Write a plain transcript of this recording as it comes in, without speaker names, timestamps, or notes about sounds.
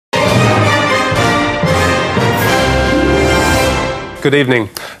Good evening.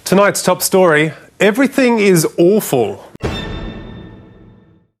 Tonight's top story, everything is awful.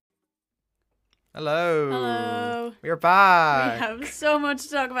 Hello. Hello. We're back. We have so much to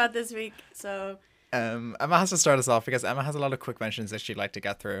talk about this week. So Emma has to start us off because Emma has a lot of quick mentions that she'd like to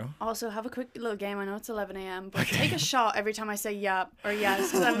get through. also have a quick little game. I know it's 11 a.m. but take a shot every time I say yeah or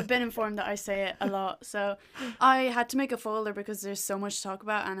yes, because I've been informed that I say it a lot. So I had to make a folder because there's so much to talk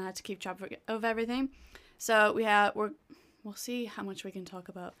about and I had to keep track of everything. So we'll see how much we can talk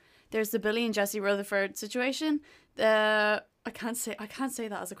about. There's the Billy and Jesse Rutherford situation. I can't say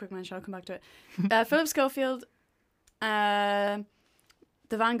that as a quick mention. I'll come back to it. Philip Schofield, the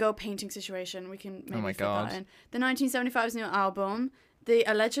Van Gogh painting situation. We can maybe fit that in. The 1975's new album. The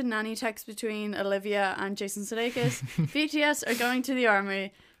alleged nanny text between Olivia and Jason Sudeikis. BTS are going to the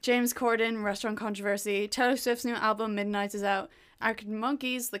army. James Corden, restaurant controversy. Taylor Swift's new album Midnight is out. Arctic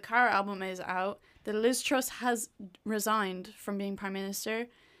Monkeys, the Car album is out. The Liz Truss has resigned from being Prime Minister.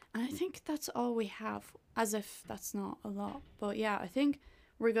 And I think that's all we have, as if that's not a lot. But yeah, I think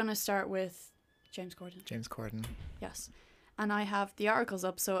we're going to start with James Corden. James Corden. Yes. And I have the articles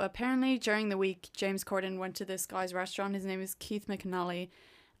up. So apparently during the week, James Corden went to this guy's restaurant. His name is Keith McNally.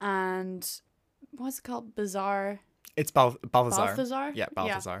 And what's it called? Balthazar. It's Balthazar. Balthazar? Yeah,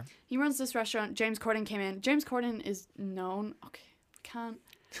 Balthazar. Yeah. He runs this restaurant. James Corden came in. James Corden is known. Okay,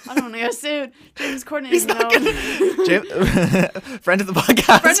 I don't want to get sued. James Corden is known. Friend of the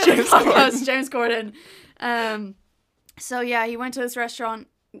podcast. James Corden. So yeah, he went to this restaurant,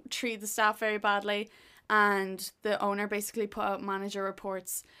 treated the staff very badly, and the owner basically put out manager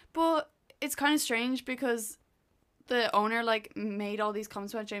reports. But it's kind of strange because the owner made all these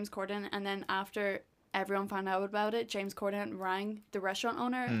comments about James Corden, and then after everyone found out about it, James Corden rang the restaurant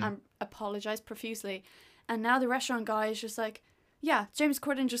owner and apologized profusely. And now the restaurant guy is just like, yeah, James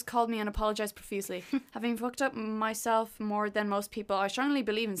Corden just called me and apologized profusely. Having fucked up myself more than most people, I strongly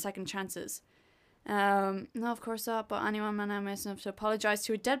believe in second chances. No, of course not, but anyone managed enough to apologize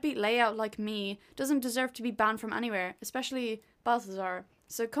to a deadbeat layout like me doesn't deserve to be banned from anywhere, especially Balthazar.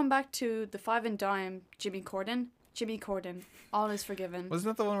 So come back to the five and dime, Jimmy Corden, all is forgiven.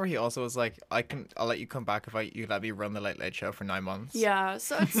 Wasn't that the one where he also was like, I'll let you come back if you let me run the Late Late Show for 9 months? Yeah,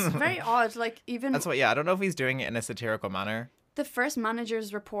 so it's very odd. That's what. Yeah, I don't know if he's doing it in a satirical manner. The first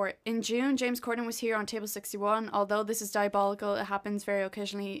manager's report. In June, James Corden was here on table 61. Although this is diabolical, it happens very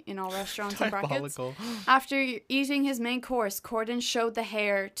occasionally in all restaurants and brackets. After eating his main course, Corden showed the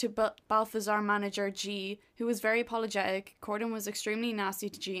hair to Balthazar manager G, who was very apologetic. Corden was extremely nasty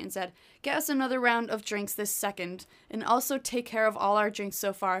to G and said, "Get us another round of drinks this second, and also take care of all our drinks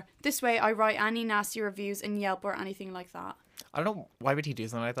so far. This way I write any nasty reviews in Yelp or anything like that." I don't know, why would he do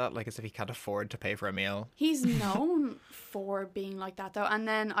something like that? Like as if he can't afford to pay for a meal. He's known for being like that though. And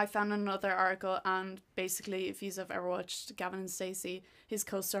then I found another article, and basically if you've ever watched Gavin and Stacey, his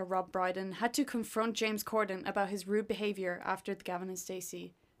co-star Rob Brydon had to confront James Corden about his rude behaviour after the Gavin and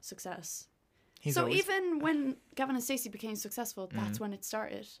Stacey success. Even when Gavin and Stacey became successful, that's when it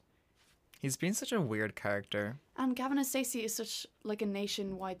started. He's been such a weird character. And Gavin and Stacey is such a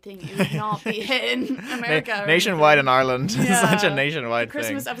nationwide thing. It would not be hit in America. Nationwide in Ireland. Yeah. Such a nationwide the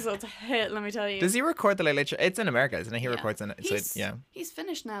Christmas episode's a hit, let me tell you. Does he record the Late Late Show? It's in America, isn't it? He records in it. He's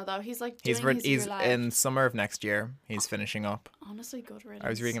finished now though. He's he's in summer of next year. He's finishing up. Honestly, good riddance. I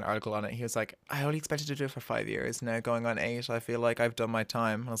was reading an article on it. He was like, I only expected to do it for 5 years. Now going on 8. I feel like I've done my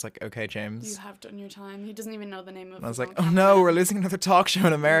time. I was like, okay, James. You have done your time. He doesn't even know the name of it. I was like, oh no, we're losing another talk show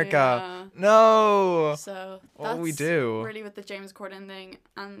in America. Yeah. No. So what will we do? Really with the James Corden thing.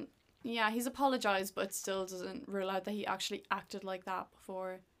 And yeah, he's apologized, but still doesn't rule out that he actually acted like that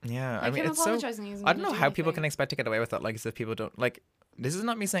before. Yeah, I mean, it's so. I don't know how people can expect to get away with that. Like, as if people don't like. This is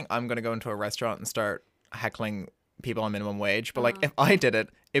not me saying I'm going to go into a restaurant and start heckling people on minimum wage, but like if I did it,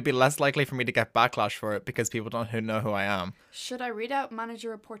 it'd be less likely for me to get backlash for it because people don't know who I am. Should I read out manager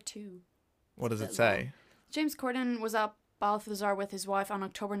report 2? What does it say? Long. James Corden was at Balthazar with his wife on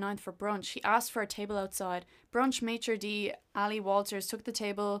October 9th for brunch. He asked for a table outside. Brunch maitre d' Ali Walters took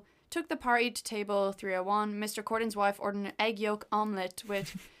the party to table 301. Mr. Corden's wife ordered an egg yolk omelette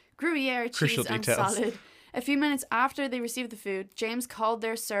with Gruyere cheese and salad. A few minutes after they received the food, James called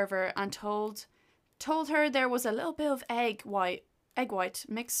their server and told her there was a little bit of egg white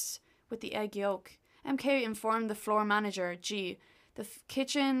mixed with the egg yolk. MK informed the floor manager, G. The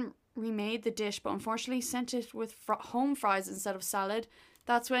kitchen remade the dish, but unfortunately sent it with home fries instead of salad.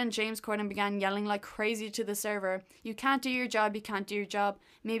 That's when James Corden began yelling like crazy to the server, "You can't do your job, you can't do your job.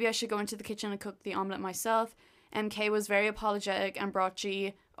 Maybe I should go into the kitchen and cook the omelette myself." MK was very apologetic and brought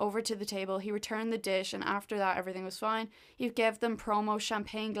G over to the table. He returned the dish, and after that everything was fine. He gave them promo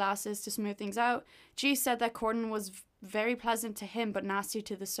champagne glasses to smooth things out. G said that Corden was very pleasant to him but nasty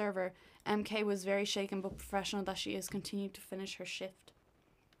to the server. MK was very shaken but professional that she is continued to finish her shift.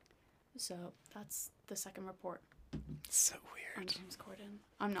 So that's the second report. So On weird. James Corden.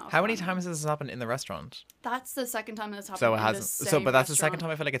 I'm not. How many times has this happened in the restaurant? That's the second time it's happened. So it in hasn't. the So, same but that's the second restaurant.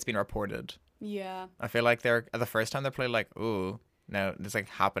 time I feel like it's been reported. Yeah. I feel like they're the first time they're probably like, ooh, no, it's like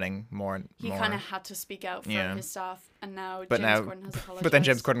happening more and He more. kind of had to speak out for Yeah. his staff, and now But James now, Corden has apologized. but then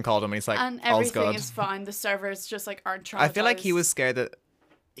James Corden called him and he's like, and all's everything good. is fine. The servers just like aren't traumatized. I feel like he was scared that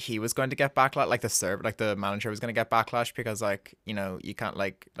he was going to get backlash, like the manager was going to get backlash because like, you know, you can't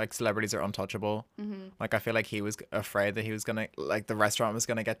like celebrities are untouchable. Mm-hmm. Like I feel like he was afraid that he was gonna like the restaurant was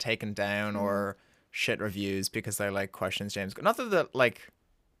gonna get taken down or shit reviews because they like questions James. Not that the like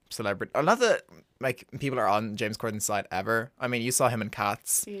celebrity, or not that like people are on James Corden's side ever. I mean, you saw him in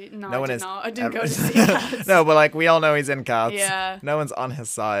Cats. No, No I one did is not. I didn't ever- go to see Cats. No, but like we all know he's in Cats. Yeah. No one's on his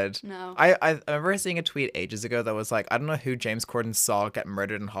side. No. I remember seeing a tweet ages ago that was like, I don't know who James Corden saw get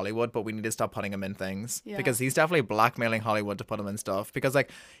murdered in Hollywood, but we need to stop putting him in things. Yeah. Because he's definitely blackmailing Hollywood to put him in stuff. Because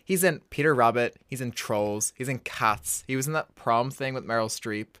like he's in Peter Rabbit, he's in Trolls, he's in Cats. He was in that prom thing with Meryl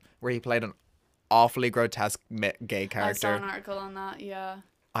Streep where he played an awfully grotesque gay I saw character. an article on that. Yeah.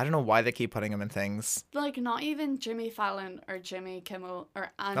 I don't know why they keep putting him in things. Like not even Jimmy Fallon or Jimmy Kimmel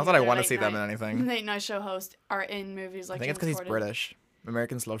or any Not that I other want to late see them in night- anything. late night show host are in movies like I think it's James because he's Corden. British.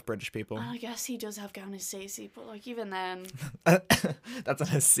 Americans love British people. I guess he does have Gavin and Stacey, but like even then, That's on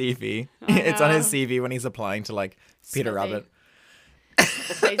his CV. I It's on his know. CV when he's applying to like Peter Smithy. Rabbit.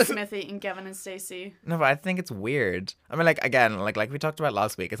 Kate Smithy and Gavin and Stacey. No, but I think it's weird. I mean, like again, like we talked about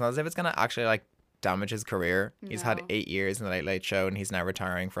last week. It's not as if it's gonna actually like damage his career. He's had No. 8 years in the Late Late Show, and he's now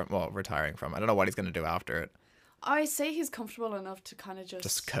retiring from. I don't know what he's gonna do after it. I say he's comfortable enough to kind of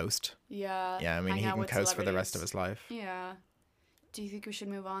Just coast. yeah. Yeah, I mean, hang he out can with coast for the rest of celebrities. his life. Yeah. Do you think we should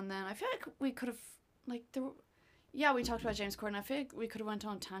move on then? I feel like we could have like there. Yeah, we talked about James Corden. I feel like we could have went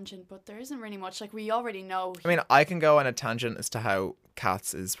on tangent, but there isn't really much. Like we already know. I mean, I can go on a tangent as to how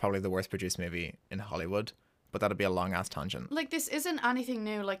Cats is probably the worst produced movie in Hollywood, but that'd be a long ass tangent. Like this isn't anything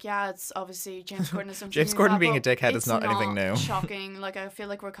new. Like yeah, it's obviously James Corden is something. James new, Corden being a but dickhead is it's not anything new. Shocking. Like I feel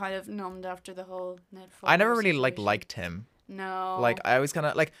like we're kind of numbed after the whole Ned. I never Fuller really situation. liked him. No. Like I always kind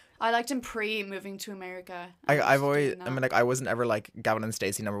of like I liked him pre moving to America. I've always doing I mean that. like I wasn't ever like Gavin and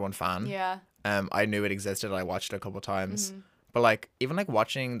Stacey #1 fan. Yeah. I knew it existed. I watched it a couple times. Mm-hmm. But like even like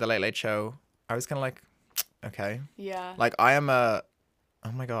watching the Late Late Show, I was kind of like, okay. Yeah. Like I am a,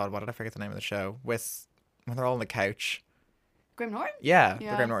 oh my god, why did I forget the name of the show? With when they're all on the couch. Graham Norton. Yeah, the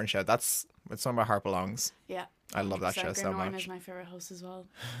Yeah. Graham Norton show. It's somewhere my heart belongs. Yeah. I love that 100%. show so Graham Norton much. is my favorite host as well.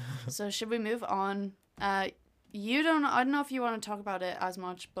 So should we move on? I don't know if you want to talk about it as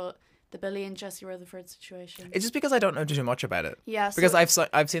much, but the Billy and Jesse Rutherford situation. It's just because I don't know too much about it. Yeah, so Because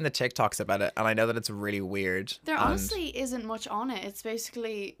I've seen the TikToks about it, and I know that it's really weird. there and honestly isn't much on it. It's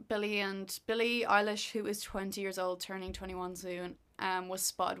basically Billie Eilish, who is 20 years old, turning 21 soon, was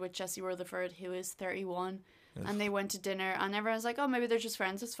spotted with Jesse Rutherford, who is 31. And they went to dinner, and everyone's like, oh, maybe they're just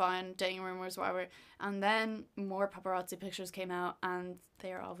friends, it's fine, dating rumors, whatever. And then more paparazzi pictures came out, and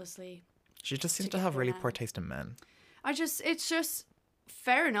they are obviously... She just seems to have together really now. poor taste in men. It's just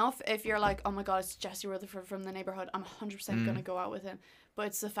fair enough if you're like, oh my god, it's Jesse Rutherford from The Neighborhood, I'm 100% gonna go out with him. But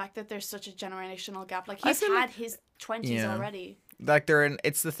it's the fact that there's such a generational gap. Like, he's feel had like- his 20s Yeah. already. Like they're in.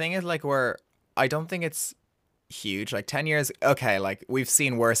 It's the thing is like where I don't think it's huge. Like 10 years. Okay, like we've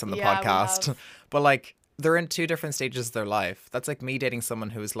seen worse on the Yeah, we podcast, have. but like they're in two different stages of their life. That's like me dating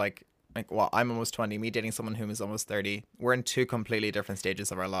someone who is like well, I'm almost 20. Me dating someone who is almost 30. We're in two completely different stages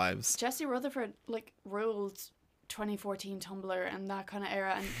of our lives. Jesse Rutherford, like, ruled 2014 Tumblr and that kind of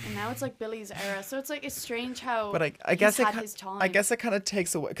era, and now it's like Billy's era. So it's like, it's strange how But I he's guess had it, his time. I guess it kind of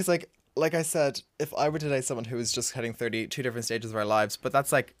takes away because like I said, if I were to date someone who is just hitting 30, two different stages of our lives, but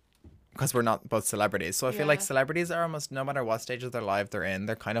that's like because we're not both celebrities. So I feel like Yeah. celebrities are almost no matter what stage of their life they're in,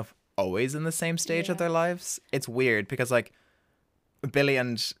 they're kind of always in the same stage of Yeah. their lives. It's weird because like Billy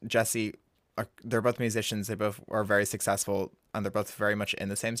and Jesse they're both musicians. They both are very successful, and they're both very much in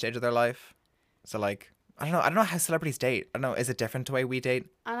the same stage of their life. So like I don't know how celebrities date. I don't know. Is it different the way we date?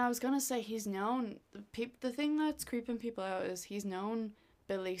 And I was gonna say, he's known the thing that's creeping people out is he's known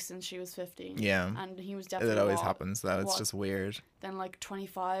Billy since she was 15. Yeah. And he was definitely It always what, happens though. It's what, just weird. then like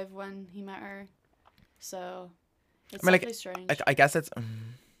 25 when he met her. So it's I mean, like, definitely strange. I guess it's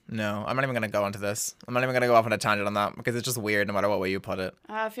no. I'm not even gonna go into this. I'm not even gonna go off on a tangent on that because it's just weird no matter what way you put it.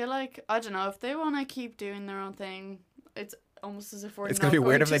 I feel like, I don't know, if they want to keep doing their own thing, it's almost as if we're It's not gonna be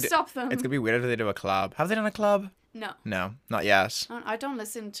weird going if they to do. stop them. It's gonna be weird if they do a collab. Have they done a collab? No. No, not yet. I don't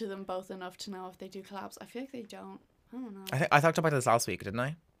listen to them both enough to know if they do collabs. I feel like they don't. I don't know. I think I talked about this last week, didn't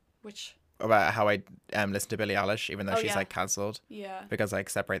I? Which, about how I listen to Billie Eilish, even though she's like cancelled. Yeah. Because like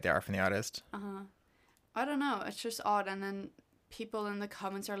separate the art from the artist. I don't know. It's just odd, and then people in the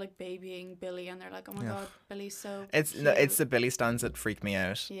comments are like babying Billie, and they're like, "Oh my god, Billie's so." It's cute. no, it's the Billie stans that freak me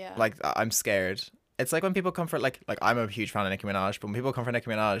out. Yeah. Like I'm scared. It's like when people come for like I'm a huge fan of Nicki Minaj, but when people come for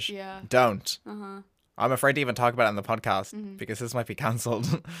Nicki Minaj, don't. I'm afraid to even talk about it on the podcast because this might be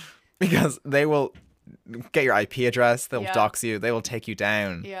cancelled because they will get your IP address, they'll dox you, they will take you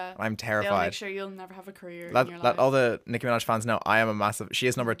down. Yeah. I'm terrified. They'll make sure you'll never have a career in your life. Let all the Nicki Minaj fans know I am a massive. She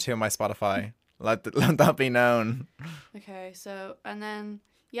is number 2 on my Spotify. Let that be known. Okay, so and then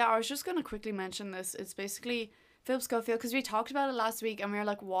I was just gonna quickly mention this. It's basically Philip Schofield, because we talked about it last week and we were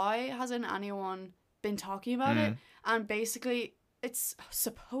like, why hasn't anyone been talking about it? And basically it's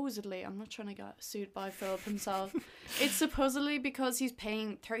supposedly, I'm not trying to get sued by Philip himself, it's supposedly because he's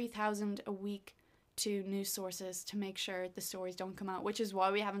paying $30,000 a week to news sources to make sure the stories don't come out, which is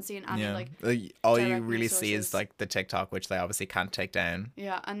why we haven't seen any all you really see is like the TikTok, which they obviously can't take down.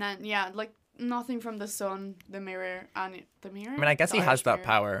 And then like nothing from the Sun, the Mirror, and the Mirror. I mean, I guess he has that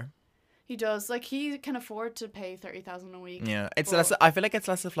power. He does. Like, he can afford to pay $30,000 a week. Yeah, it's less. I feel like it's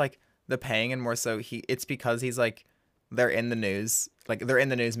less of like the paying and more so it's because he's like, they're in the news, like they're in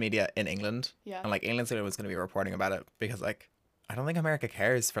the news media in England. And like England's was going to be reporting about it because like I don't think America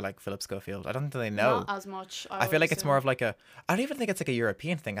cares for like Philip Schofield. I don't think they know. Not as much. I feel like it's more of like I don't even think it's like a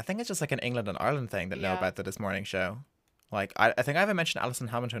European thing. I think it's just like an England and Ireland thing that know about This Morning Show. Like I think I haven't mentioned Alison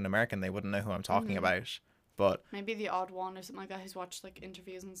Hamilton in America, and they wouldn't know who I'm talking about. But maybe the odd one or something like that who's watched like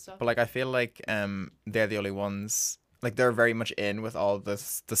interviews and stuff. But like I feel like they're the only ones, like they're very much in with all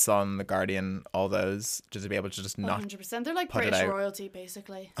this, the Sun, the Guardian, all those, just to be able to just not 100%. They're like British royalty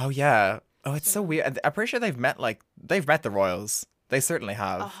basically. Oh yeah. Oh, it's so weird. I'm pretty sure they've met the royals. They certainly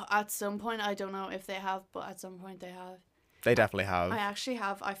have. At some point, I don't know if they have, but at some point they have. They definitely have. I actually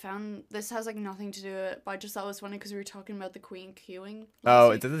have. I found this has like nothing to do with it, but I just thought it was funny because we were talking about the Queen queuing.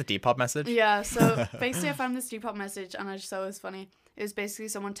 Oh, is it the Depop message? Yeah. So basically, I found this Depop message, and I just thought it was funny. It was basically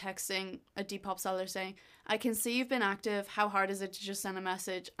someone texting a Depop seller saying, "I can see you've been active. How hard is it to just send a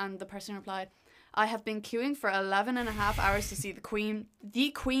message?" And the person replied, "I have been queuing for 11.5 hours to see the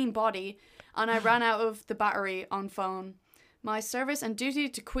Queen body, and I ran out of the battery on phone. My service and duty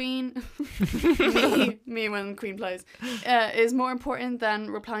to Queen," me when Queen plays, "is more important than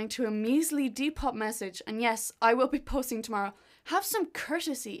replying to a measly Depop message. And yes, I will be posting tomorrow. Have some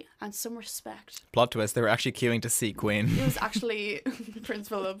courtesy and some respect." Plot twist, they were actually queuing to see Queen. It was actually Prince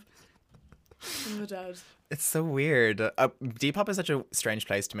Philip. Oh my dad. It's so weird. Depop is such a strange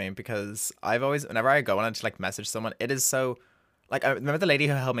place to me because I've always, whenever I go on to like message someone, it is so... Like, I remember the lady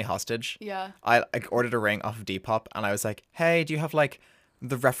who held me hostage? Yeah. I like ordered a ring off of Depop and I was like, "Hey, do you have like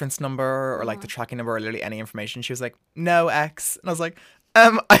the reference number or like the tracking number or literally any information?" She was like, "No, X." And I was like,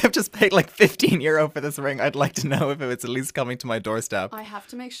 I have just paid like €15 for this ring. I'd like to know if it's at least coming to my doorstep." I have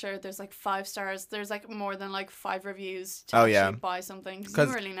to make sure there's like 5 stars. There's like more than like 5 reviews to actually buy something. Because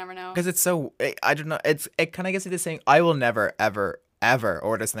you really never know. Because it's so, I don't know. It kind of gets me to saying, I will never, ever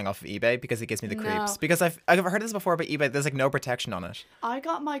order something off of eBay because it gives me the creeps. Because I've heard this before about eBay. There's like no protection on it. I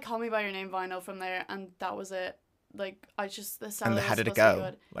got my Call Me By Your Name vinyl from there, and that was it. Like, the seller. And how did it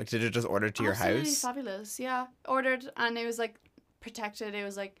go? Like, did it just order to your house? Fabulous. Yeah, ordered, and it was like protected. It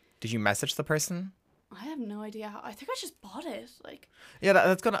was like. Did you message the person? I have no idea how. I think I just bought it. Like. Yeah,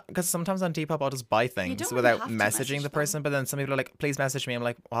 that's gonna, because sometimes on Depop I'll just buy things without messaging the person. But then some people are like, "Please message me." I'm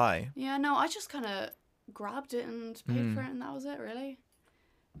like, why? Yeah, no, I just kind of grabbed it and paid for it, and that was it, really.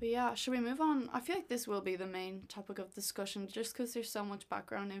 But yeah, should we move on? I feel like this will be the main topic of discussion just because there's so much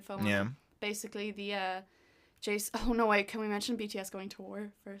background info on it. Basically, the oh no, wait, can we mention BTS going to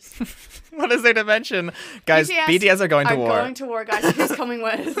war first? What is there to mention? Guys, BTS are going to war. Going to war, guys. Who's coming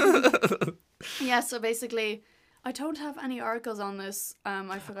with? Yeah, so basically, I don't have any articles on this.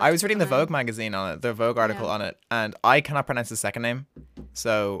 I was reading the Vogue magazine on it, the Vogue article on it, and I cannot pronounce his second name.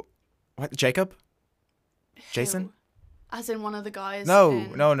 So, what? Jacob? Jason? As in one of the guys? No,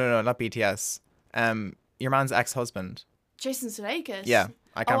 not BTS. Your man's ex-husband. Jason Sudeikis? Yeah,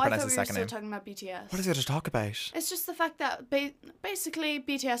 I can't pronounce his second name. I thought we were still talking about BTS. What is there to talk about? It's just the fact that basically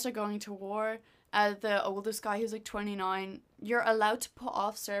BTS are going to war. The oldest guy, who's like 29, you're allowed to put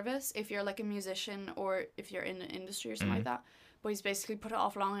off service if you're like a musician or if you're in the industry or something like that. But he's basically put it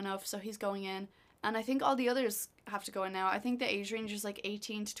off long enough, so he's going in. And I think all the others have to go in now. I think the age range is like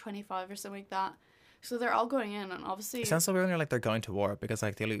 18 to 25 or something like that. So they're all going in, and obviously... It sounds so weird when you're like, they're going to war, because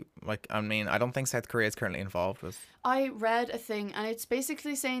like, I don't think South Korea is currently involved with... I read a thing, and it's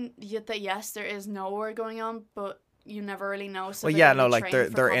basically saying that yes, there is no war going on, but you never really know. So well, yeah, no, like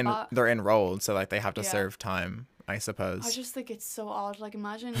they're enrolled, so like they have to serve time. I suppose. I just think it's so odd. Like,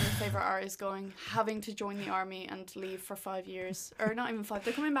 imagine your favorite artist having to join the army and leave for 5 years, or not even 5.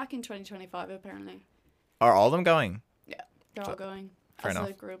 They're coming back in 2025 apparently. Are all of them going? Yeah, they're all going fair as enough.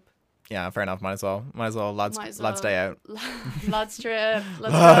 a group. Yeah, fair enough. Might as well. Lads day out. Lads trip.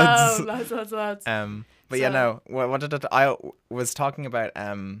 Let's go. Lads. But yeah, no. What did it? I was talking about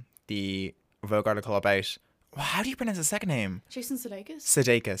the Vogue article about. How do you pronounce his second name? Jason Sudeikis.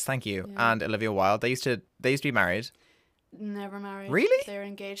 Sudeikis, thank you. Yeah. And Olivia Wilde. They used to be married. Never married. Really? They're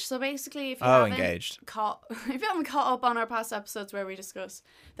engaged. So basically, if you haven't engaged. if you haven't caught up on our past episodes where we discuss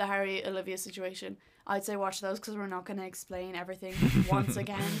the Harry Olivia situation, I'd say watch those because we're not going to explain everything once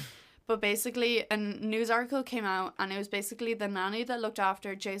again. But basically, a news article came out, and it was basically the nanny that looked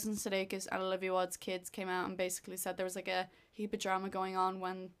after Jason Sudeikis and Olivia Wilde's kids came out and basically said there was like a heap of drama going on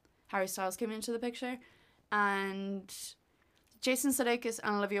when Harry Styles came into the picture. And Jason Sudeikis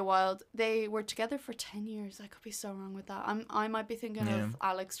and Olivia Wilde, they were together for 10 years. I could be so wrong with that. I might be thinking of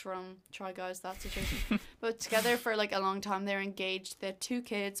Alex from Try Guys, that situation. But together for like a long time. They're engaged. They had 2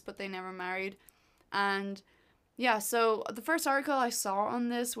 kids, but they never married. And yeah, so the first article I saw on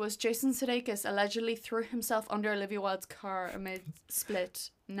this was Jason Sudeikis allegedly threw himself under Olivia Wilde's car amid split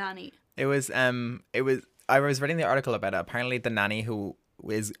nanny. I was reading the article about it. Apparently the nanny who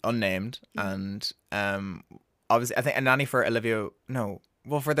is unnamed and obviously I think a nanny for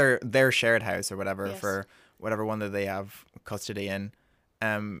for their shared house or whatever, yes, for whatever one that they have custody in,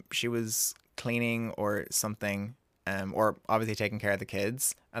 she was cleaning or something, or obviously taking care of the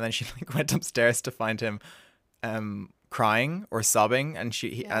kids, and then she like went upstairs to find him crying or sobbing, and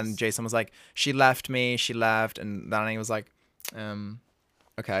and Jason was like, she left, and nanny was like,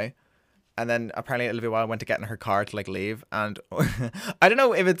 okay. And then apparently Olivia Wilde went to get in her car to like leave, and I don't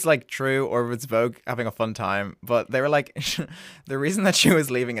know if it's like true or if it's Vogue having a fun time, but they were like, the reason that she was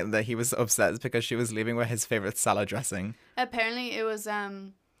leaving and that he was upset is because she was leaving with his favorite salad dressing. Apparently it was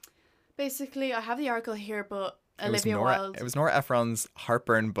basically, I have the article here, but Olivia Wilde, it was Nora Ephron's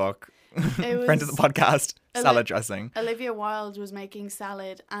heartburn book. Friend of the podcast, salad dressing. Olivia Wilde was making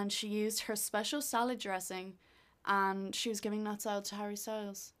salad, and she used her special salad dressing, and she was giving that salad to Harry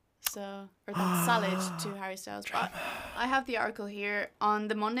Styles. Or that salad to Harry Styles. But I have the article here. On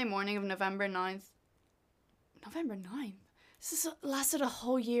the Monday morning of November 9th. November 9th? This lasted a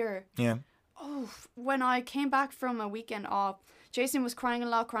whole year. Yeah. Oh, when I came back from a weekend off, Jason was crying a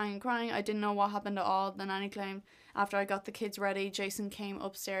lot, crying. I didn't know what happened at all. The nanny claimed after I got the kids ready, Jason came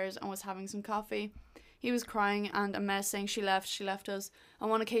upstairs and was having some coffee. He was crying and a mess, saying she left us. On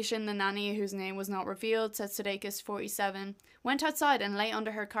one occasion, the nanny, whose name was not revealed, said Sudeikis, 47, went outside and lay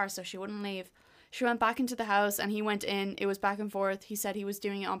under her car so she wouldn't leave. She went back into the house and he went in. It was back and forth. He said he was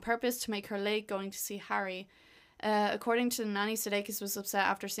doing it on purpose to make her late going to see Harry. According to the nanny, Sudeikis was upset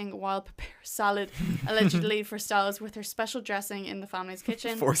after seeing Wilde prepare salad, allegedly for Styles, with her special dressing in the family's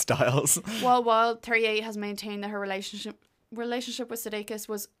kitchen. For Styles. While Wilde, 38, has maintained that her relationship with Sudeikis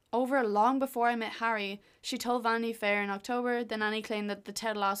was over long before I met Harry. She told Vanity Fair in October. The nanny claimed that the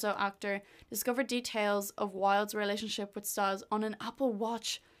Ted Lasso actor discovered details of Wilde's relationship with Styles on an Apple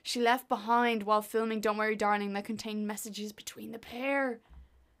Watch she left behind while filming Don't Worry Darling that contained messages between the pair.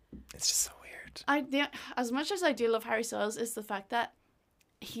 It's just so weird. As much as I do love Harry Styles, is the fact that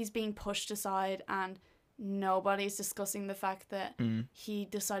he's being pushed aside and nobody's discussing the fact that he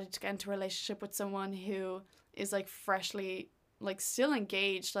decided to get into a relationship with someone who is like freshly, like still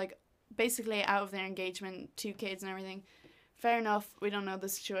engaged, like basically out of their engagement, 2 kids and everything. Fair enough, we don't know the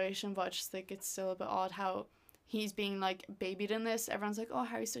situation, but I just think it's still a bit odd how he's being like babied in this. Everyone's like, oh,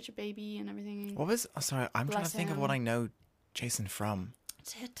 Harry's such a baby and everything. I'm trying to think of what I know Jason from.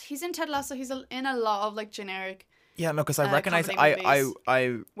 He's in Ted Lasso. He's in a lot of like generic. Yeah, no, because I recognize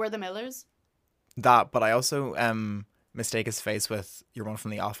I We're the Millers. That, but I also mistake his face with your one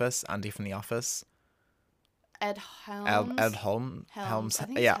from The Office, Andy from The Office. Ed Helms.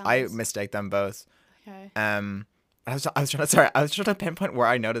 Yeah, I mistake them both. Okay. I was trying to pinpoint where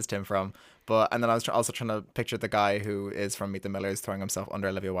I noticed him from, and then I was also trying to picture the guy who is from Meet the Millers throwing himself under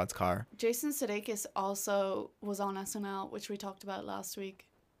Olivia Wilde's car. Jason Sudeikis also was on SNL, which we talked about last week.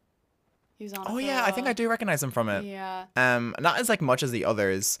 He was on. Oh yeah, I think I do recognize him from it. Yeah. Not as like much as the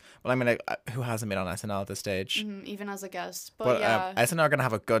others. Well, I mean, who hasn't been on SNL at this stage? Even as a guest, but yeah. SNL are gonna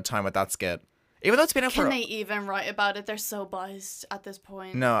have a good time with that skit. Even though it's been out Can they even write about it? They're so biased at this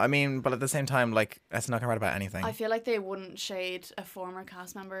point. No, I mean, but at the same time, like, SNL can write about anything. I feel like they wouldn't shade a former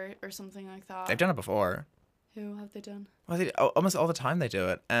cast member or something like that. They've done it before. Who have they done? Well, almost all the time they do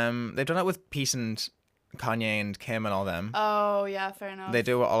it. They've done it with Pete and Kanye and Kim and all them. Oh, yeah, fair enough. They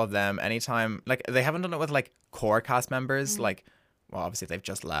do it with all of them anytime. Like, they haven't done it with, like, core cast members, like well, obviously they've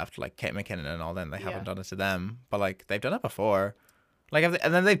just left, like Kate McKinnon and all them. They haven't done it to them, but like they've done it before. Like,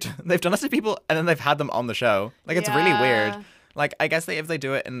 and then they've done it to people, and then they've had them on the show. Like, it's really weird. Like, I guess if they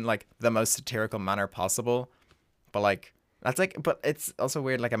do it in like the most satirical manner possible, but like that's like, but it's also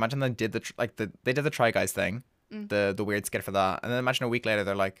weird. Like, imagine they did they did the Try Guys thing, the weird skit for that, and then imagine a week later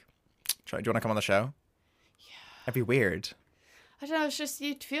they're like, "Do you want to come on the show?" Yeah, that'd be weird. I don't know. It's just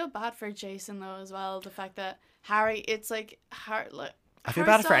you'd feel bad for Jason though as well. The fact that Harry, it's like I feel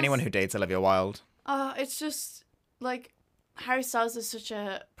bad for anyone who dates Olivia Wilde. It's just like. Harry Styles is such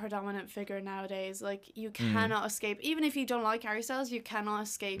a predominant figure nowadays. Like, you cannot escape. Even if you don't like Harry Styles, you cannot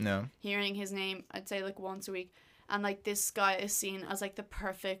escape hearing his name, I'd say, like, once a week. And, like, this guy is seen as, like, the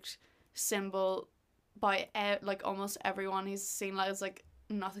perfect symbol by, like, almost everyone. He's seen as, like,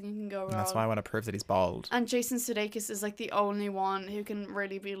 nothing can go wrong. And that's why I want to prove that he's bald. And Jason Sudeikis is, like, the only one who can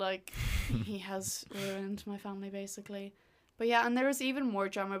really be, like, he has ruined my family, basically. But yeah, and there was even more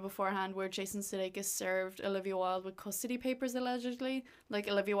drama beforehand where Jason Sudeikis served Olivia Wilde with custody papers, allegedly. Like,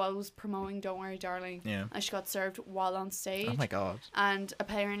 Olivia Wilde was promoting Don't Worry Darling. Yeah. And she got served while on stage. Oh my God. And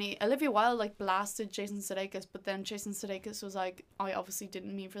apparently Olivia Wilde, like, blasted Jason Sudeikis, but then Jason Sudeikis was like, I obviously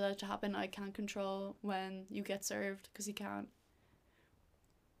didn't mean for that to happen. I can't control when you get served, because he can't.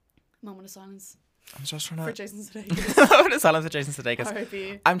 Moment of silence. I'm just trying to... For Jason Sudeikis. Silence for Jason Sudeikis.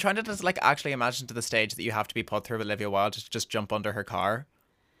 R.I.P. I'm trying to just, like, actually imagine to the stage that you have to be put through with Olivia Wilde to just jump under her car.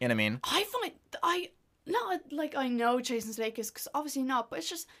 You know what I mean? I know Jason Sudeikis, because obviously not, but it's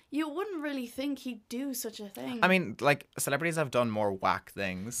just, you wouldn't really think he'd do such a thing. I mean, like, celebrities have done more whack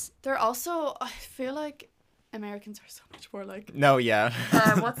things. They're also, I feel like Americans are so much more, like... No, yeah.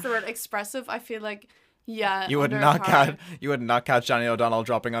 What's the word? Expressive. I feel like... Yeah, you would not catch Johnny O'Donnell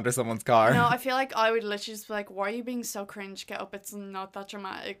dropping under someone's car. No, I feel like I would literally just be like, why are you being so cringe? Get up, it's not that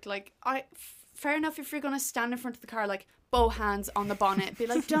dramatic. Like, fair enough if you're gonna stand in front of the car, like, both hands on the bonnet, be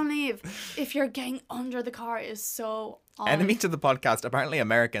like, don't leave. If you're getting under the car, it is so odd. Enemy to the podcast, apparently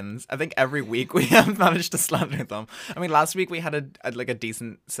Americans. I think every week we have managed to slander them. I mean, last week we had a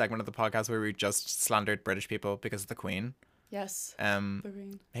decent segment of the podcast where we just slandered British people because of the Queen. Yes.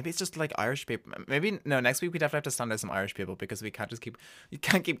 Maybe it's just like Irish people. Maybe no. Next week we definitely have to slander some Irish people because we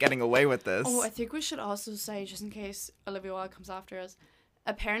can't keep getting away with this. Oh, I think we should also say, just in case Olivia Wilde comes after us,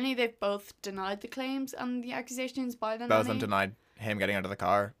 apparently they've both denied the claims and the accusations by the nanny. Both of them denied him getting out of the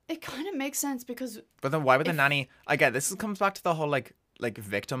car. It kind of makes sense because. But then why would the nanny? Again, this comes back to the whole like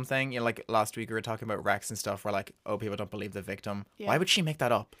victim thing. You know, like last week we were talking about Rex and stuff, where like, oh, people don't believe the victim. Yeah. Why would she make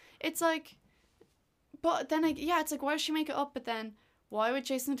that up? It's like. But then, it's like, why does she make it up? But then, why would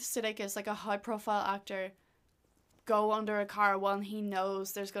Jason Sudeikis, like a high-profile actor, go under a car when he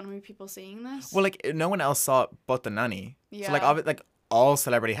knows there's going to be people seeing this? Well, like, no one else saw it but the nanny. Yeah. So, like all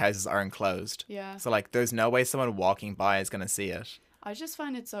celebrity houses are enclosed. Yeah. So, like, there's no way someone walking by is going to see it. I just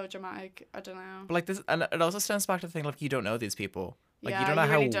find it so dramatic. I don't know. But, like, this, and it also stems back to the thing, like, you don't know these people. Like, you don't know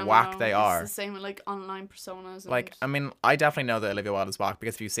how whack they are. It's the same with, like, online personas. Like, I mean, I definitely know that Olivia Wilde is whack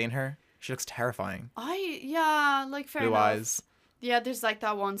because if you've seen her, she looks terrifying. Like, fair enough. Blue eyes. Yeah, there's, like,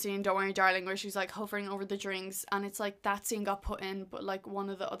 that one scene, Don't Worry Darling, where she's, like, hovering over the drinks, and it's, like, that scene got put in, but, like,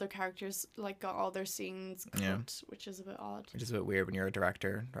 one of the other characters, like, got all their scenes cut, which is a bit odd. Which is a bit weird when you're a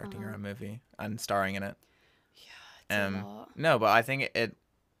director, directing your own movie, and starring in it. Yeah, it's a lot. No, but I think it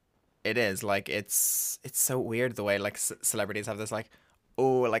is, like, it's so weird the way, like, celebrities have this, like,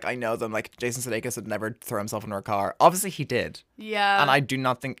 oh, like, I know them. Like, Jason Sudeikis would never throw himself into a car. Obviously, he did. Yeah. And I do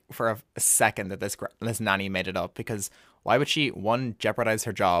not think for a second that this nanny made it up, because why would she, one, jeopardize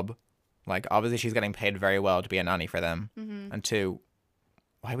her job? Like, obviously, she's getting paid very well to be a nanny for them. Mm-hmm. And two,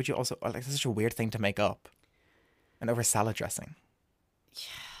 why would you also, like, that's such a weird thing to make up. And over salad dressing. Yeah.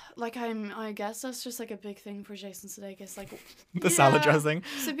 Like, I guess that's just, like, a big thing for Jason Sudeikis. Like, the salad dressing.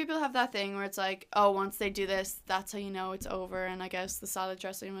 So people have that thing where it's like, oh, once they do this, that's how you know it's over. And I guess the salad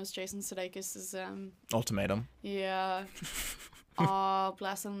dressing was Jason Sudeikis' ultimatum. Yeah. Oh,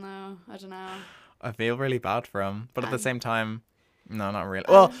 bless him, though. I don't know. I feel really bad for him. But at the same time, no, not really.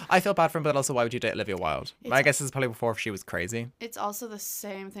 Well, I feel bad for him, but also, why would you date Olivia Wilde? I guess this is probably before she was crazy. It's also the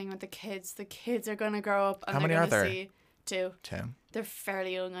same thing with the kids. The kids are going to grow up and how many they're are there? See... Two. They're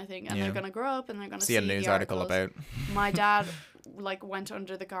fairly young, I think, and they're gonna grow up and they're gonna see a news article about. My dad, like, went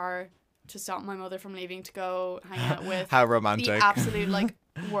under the car to stop my mother from leaving to go hang out with. How romantic! The absolute, like,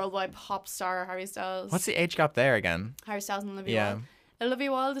 worldwide pop star Harry Styles. What's the age gap there again? Harry Styles and Olivia Wilde.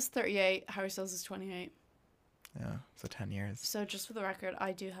 Olivia Wilde is 38. Harry Styles is 28. Yeah, so 10 years. So just for the record,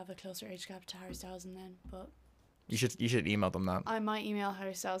 I do have a closer age gap to Harry Styles and then, but. You should email them that. I might email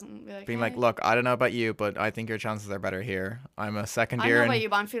Harry Styles and be like, being hey, like, look, I don't know about you, but I think your chances are better here. I'm a second year. I know about you,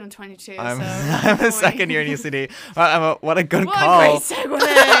 but I'm feeling 22. I'm, so I'm a second year in UCD. What a good what call. a great segue.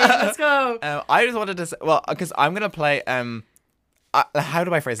 Let's go. I just wanted to say, well, because I'm gonna play. How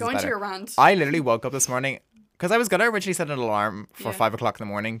do I phrase this better? Go into your rant. I literally woke up this morning because I was gonna originally set an alarm for 5 o'clock in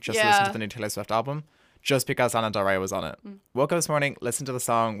the morning just to listen to the new Taylor Swift album, just because Lana Del Rey was on it. Woke up this morning, listened to the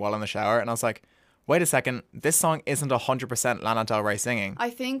song while in the shower, and I was like, wait a second, this song isn't 100% Lana Del Rey singing. I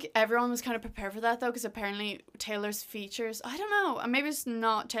think everyone was kind of prepared for that though, because apparently Taylor's features, I don't know, maybe it's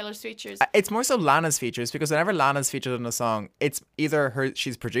not Taylor's features. It's more so Lana's features, because whenever Lana's featured in a song, it's either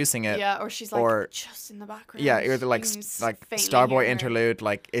she's producing it, or she's like just in the background. Yeah, either like Starboy interlude,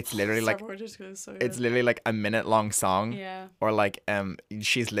 like it's literally it's literally like a minute long song. Yeah. Or like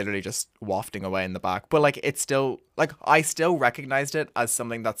she's literally just wafting away in the back, but like it's still like I still recognized it as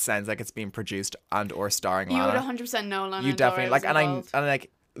something that sounds like it's being produced and or starring Lana. You would 100% know Lana. You definitely like, and involved. I like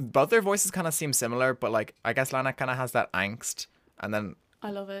both their voices kind of seem similar, but like I guess Lana kind of has that angst, and then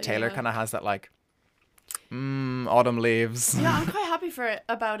I love it. Taylor kind of has that like autumn leaves. Yeah, I'm quite happy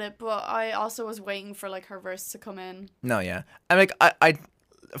about it, but I also was waiting for like her verse to come in. No, yeah, and like I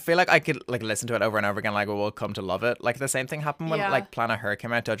feel like I could like listen to it over and over again, like we'll come to love it. Like the same thing happened when like Planet Her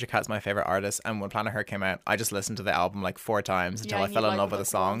came out. Doja Cat's my favorite artist, and when Planet Her came out, I just listened to the album like 4 times until I fell in love with the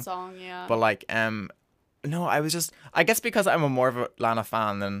song. Yeah. But like no, I guess because I'm more of a Lana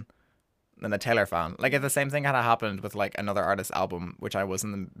fan than a Taylor fan. Like if the same thing had happened with like another artist's album, which I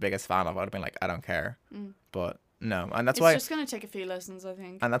wasn't the biggest fan of, I'd have been like, I don't care. But no, and that's why it's just gonna take a few listens, I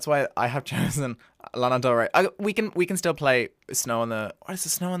think. And that's why I have chosen Lana Del Rey. We can still play Snow on the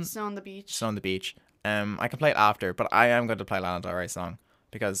Snow on the Beach. Snow on the Beach. I can play it after, but I am going to play Lana Del Rey's song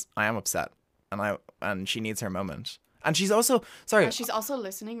because I am upset, and she needs her moment. And she's also she's also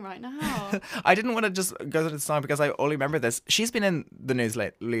listening right now. I didn't want to just go to the song because I only remember this. She's been in the news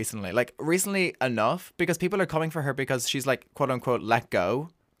recently, like recently enough, because people are coming for her because she's like quote unquote let go.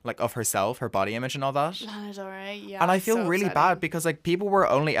 Like of herself, her body image and all that. Lana Del Rey, yeah. And I feel really bad because like people were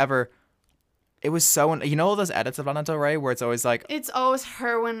only ever, it was so, you know all those edits of Lana Del Rey where it's always like, it's always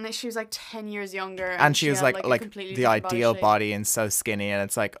her when she was like 10 years younger, and she was like the ideal body and so skinny, and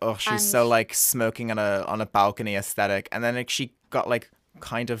it's like, oh, she's so like smoking on a balcony aesthetic, and then like she got like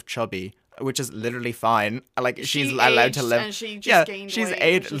kind of chubby, which is literally fine. Like she's allowed to live. And she just gained she's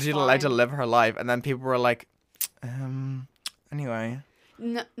weight, she's allowed to live her life, and then people were like, anyway.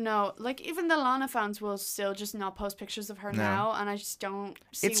 No, like even the Lana fans will still just not post pictures of her now, and I just don't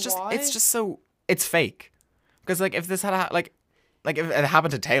see why. It's just so, it's fake. Because like if this had like if it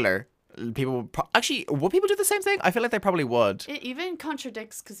happened to Taylor, people would people do the same thing? I feel like they probably would. It even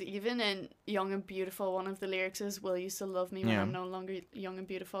contradicts, because even in Young and Beautiful, one of the lyrics is, "Will you still love me when I'm no longer young and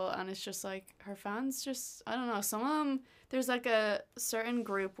beautiful?" And it's just like her fans just, I don't know, some of them, there's like a certain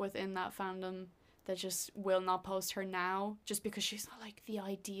group within that fandom that just will not post her now just because she's not like the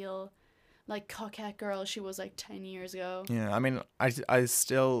ideal like coquette girl she was like 10 years ago. Yeah, I mean, I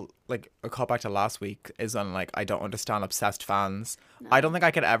still like a call back to last week is on like I don't understand obsessed fans. No. I don't think I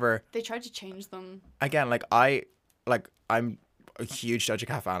could ever. They tried to change them. Again, I'm a huge Doja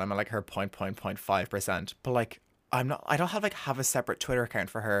Cat fan. I'm at like her 0.5%, but like I don't have a separate Twitter account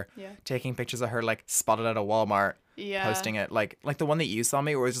for her. Yeah. Taking pictures of her like spotted at a Walmart. Yeah. Posting it like the one that you saw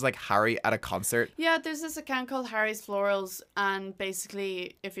me, where it was just like Harry at a concert. Yeah, there's this account called Harry's Florals, and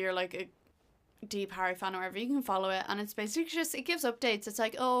basically if you're like a deep Harry fan or whatever, you can follow it, and it's basically just, it gives updates. It's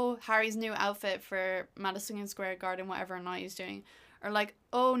like, oh, Harry's new outfit for Madison Square Garden, whatever night he's doing, or like,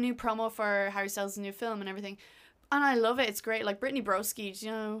 oh, new promo for Harry Styles' new film and everything. And I love it. It's great. Like Brittany Broski, do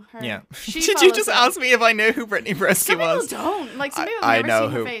you know her? Yeah. Did you just ask me if I knew who Brittany Broski was? Some people don't. Like some people have never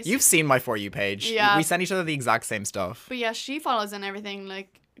seen her face. You've seen my For You page. Yeah. We send each other the exact same stuff. But yeah, she follows and everything.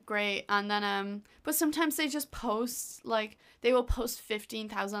 Like great. And then but sometimes they just post, like they will post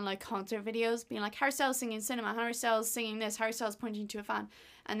 15,000 like concert videos being like Harry Styles singing Cinema, Harry Styles singing this, Harry Styles pointing to a fan.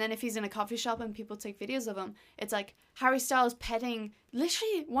 And then if he's in a coffee shop and people take videos of him, it's like Harry Styles petting,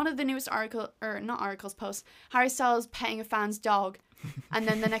 literally one of the newest posts, Harry Styles petting a fan's dog. And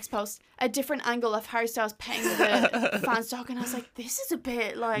then the next post, a different angle of Harry Styles petting the fan's dog. And I was like, this is a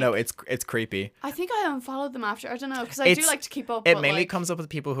bit like... No, it's creepy. I think I unfollowed them after. I don't know, because I do like to keep up. It mainly comes up with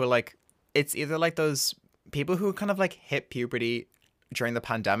people who are like, it's either like those people who kind of like hit puberty during the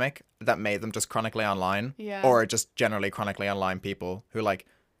pandemic that made them just chronically online, or just generally chronically online people who like,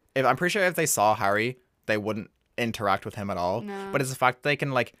 if I'm pretty sure if they saw Harry, they wouldn't interact with him at all. No. But it's the fact they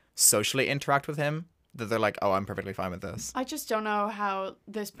can like socially interact with him that they're like, oh, I'm perfectly fine with this. I just don't know how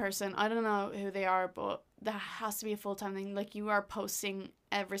this person, I don't know who they are, but that has to be a full-time thing. Like, you are posting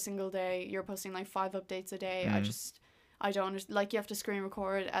every single day. You're posting like 5 updates a day. I don't understand. Like, you have to screen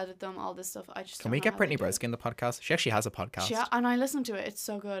record, edit them, all this stuff. I just Can we get Brittany Broski in the podcast? She actually has a podcast. And I listen to it. It's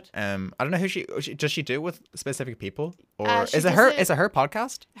so good. I don't know who does she do it with specific people, or is it her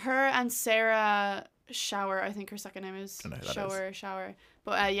podcast? Her and Sarah Shower, I think her second name is. I don't know who that is. Shower.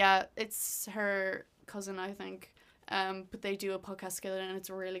 But yeah, it's her cousin, I think. But they do a podcast together, and it's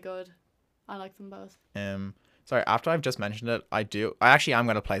really good. I like them both. Sorry, after I've just mentioned it, I am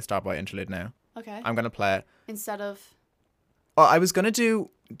going to play Starboy Interlude now. Okay. I'm going to play it. Instead of... Oh, I was going to do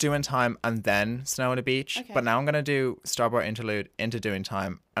Doing Time and then Snow on the Beach, okay. But now I'm going to do Starboy Interlude into Doing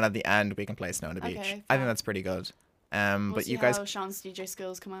Time, and at the end we can play Snow on the Beach. Okay, I think that's pretty good. We'll but see you guys... how Sean's DJ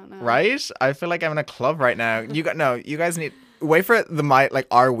skills come out now. Right? I feel like I'm in a club right now. You guys need... Wait for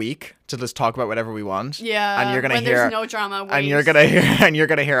our week to just talk about whatever we want. Yeah. And you're gonna when hear... there's no drama. Wait. And you're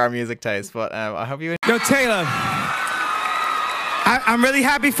gonna hear our music taste. But I hope you... Yo, Taylor, I'm really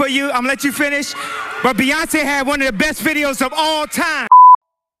happy for you. I'm gonna let you finish. But Beyonce had one of the best videos of all time.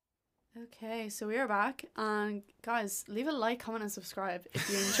 Okay, so we are back. And guys, leave a like, comment, and subscribe if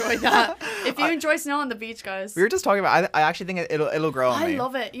you enjoyed that. If you enjoy Snow on the Beach, guys. We were just talking about... I actually think it'll grow on me. I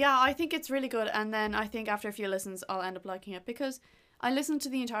love it. Yeah, I think it's really good. And then I think after a few listens, I'll end up liking it. Because I listened to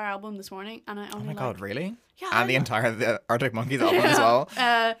the entire album this morning, and I only... Oh my God, really? Yeah. And the Arctic Monkeys album as well.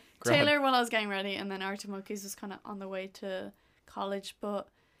 Taylor while I was getting ready, and then Arctic Monkeys was kind of on the way to college, but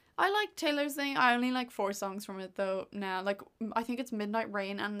I like Taylor's thing. I only like 4 songs from it though now. Like, I think it's Midnight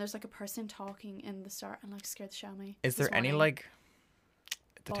Rain, and there's like a person talking in the start and like scared the shit out of me. Is there any like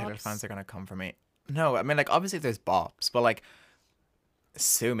the Taylor fans are gonna come for me? No, I mean, like, obviously there's bops, but like,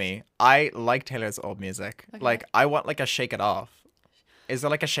 sue me. I like Taylor's old music. Okay. Like, I want like a Shake It Off. Is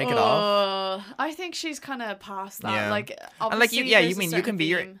there like a Shake It Off? I think she's kind of past that. Yeah. Like, and obviously, like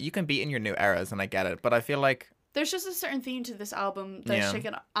you can be in your new eras, and I get it, but I feel like there's just a certain theme to this album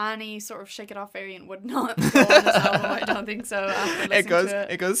that any sort of Shake It Off variant would not go on this album. I don't think so. After listening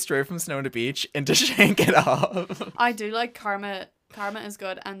to it goes straight from Snow on the Beach into Shake It Off. I do like Karma. Karma is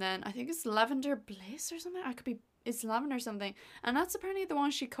good, and then I think it's Lavender Bliss or something. It's Lavender something, and that's apparently the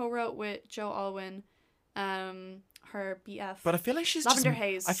one she co-wrote with Joe Alwyn, her BF. But I feel like she's Lavender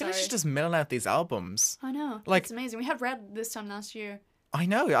Haze. I feel like she's just milling out these albums. I know, like, it's amazing. We had Red this time last year. I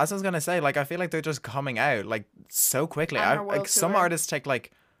know, as I was gonna say, like, I feel like they're just coming out like so quickly. Like, some artists take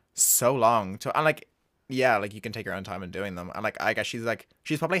like so long to, and like, yeah, like you can take your own time in doing them. And like, I guess she's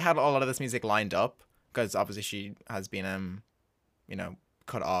probably had a lot of this music lined up because obviously she has been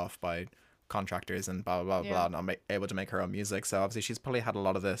cut off by contractors and blah blah blah blah, not able to make her own music. So obviously she's probably had a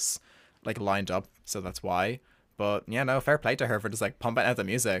lot of this like lined up, so that's why. But yeah, no, fair play to her for just like pumping out the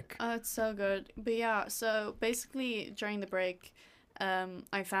music. Oh, it's so good. But yeah, so basically during the break,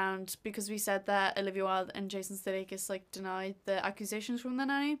 I found, because we said that Olivia Wilde and Jason Sudeikis like denied the accusations from the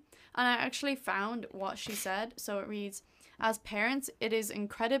nanny, and I actually found what she said. So it reads, "As parents, it is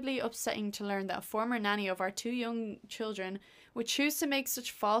incredibly upsetting to learn that a former nanny of our 2 young children would choose to make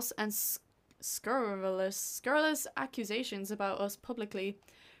such false and scurrilous accusations about us publicly.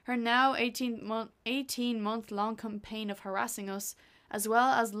 Her now 18-month-long campaign of harassing us, as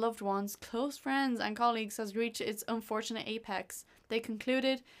well as loved ones, close friends and colleagues, has reached its unfortunate apex. They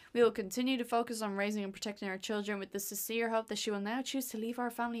concluded, we will continue to focus on raising and protecting our children with the sincere hope that she will now choose to leave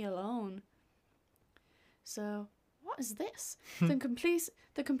our family alone." So, what is this? The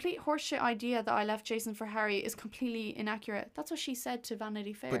complete horseshit idea that I left Jason for Harry is completely inaccurate. That's what she said to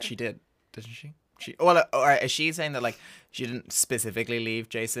Vanity Fair. But she did, didn't she? Is she saying that like she didn't specifically leave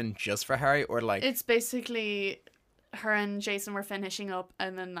Jason just for Harry, or like it's basically her and Jason were finishing up,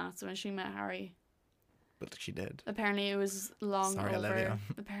 and then that's when she met Harry. But she did. Apparently it was long over. Olivia.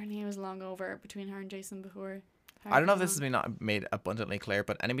 Apparently it was long over between her and Jason before. I don't know if this has been not made abundantly clear,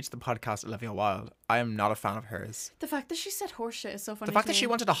 but anybody to the podcast, Olivia Wilde, I am not a fan of hers. The fact that she said horseshit is so funny. The fact that she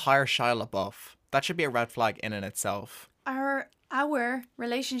wanted to hire Shia LaBeouf, that should be a red flag in and itself. Our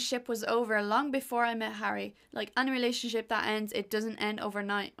relationship was over long before I met Harry. Like any relationship that ends, it doesn't end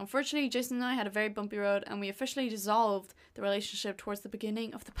overnight. Unfortunately, Jason and I had a very bumpy road, and we officially dissolved the relationship towards the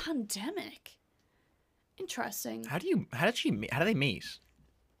beginning of the pandemic. Interesting. How did they meet?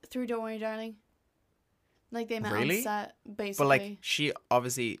 Through Don't Worry Darling. Like they met really? on set, basically. But like she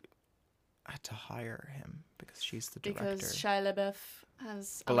obviously had to hire him because she's the director. Because Shia LaBeouf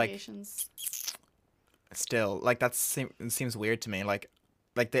has but allegations. Like, still, like that seems weird to me. Like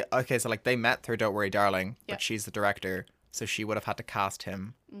they met through Don't Worry Darling, but she's the director, so she would have had to cast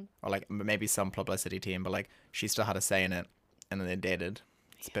him, or like maybe some publicity team, but like she still had a say in it, and then they dated.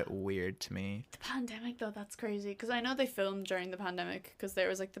 It's a bit weird to me. The pandemic, though, that's crazy. Because I know they filmed during the pandemic because there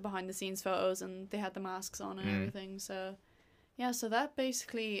was like the behind the scenes photos and they had the masks on and everything. So, yeah, so that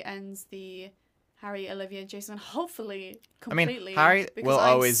basically ends the Harry, Olivia, Jason, hopefully completely. I mean, Harry will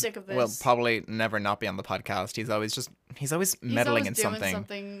always, sick of this. will probably never not be on the podcast. He's always meddling in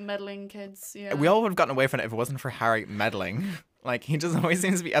something. Meddling kids, yeah. We all would have gotten away from it if it wasn't for Harry meddling. Like, he just always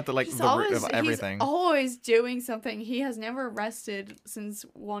seems to be at the root of everything. He's always doing something. He has never rested since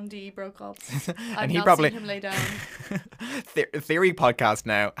 1D broke up. I've not seen him lay down. Theory podcast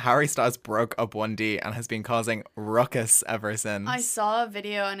now. Harry Styles broke up 1D and has been causing ruckus ever since. I saw a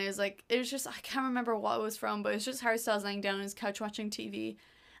video and it was just, I can't remember what it was from, but it was just Harry Styles laying down on his couch watching TV.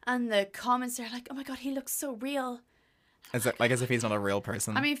 And the comments are like, oh my God, he looks so real. As if he's not a real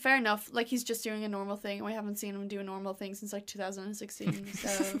person. I mean, fair enough. Like, he's just doing a normal thing. We haven't seen him do a normal thing since like 2016.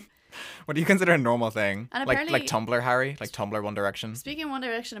 So, what do you consider a normal thing? And like Tumblr Harry, like Tumblr One Direction. Speaking of One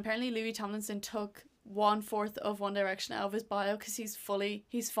Direction, apparently Louis Tomlinson took 1/4 of One Direction out of his bio because he's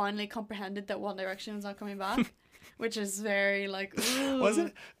finally comprehended that One Direction is not coming back, which is very like. Ooh.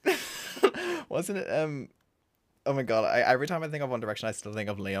 Wasn't it? Oh my God! Every time I think of One Direction, I still think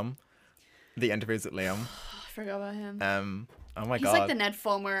of Liam. The interviews with Liam. I forgot about him. Oh my God. He's like the Ned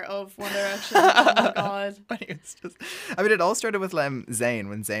Fulmer of One Direction. Oh my God. It all started with Zayn,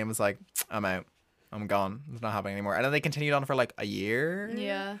 when Zayn was like, I'm out. I'm gone. It's not happening anymore. And then they continued on for like a year.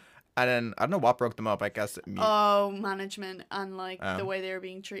 Yeah. And then, I don't know what broke them up, I guess. Management and like the way they were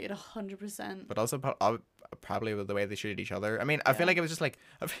being treated 100%. But also probably with the way they treated each other. I mean, I feel like it was just like,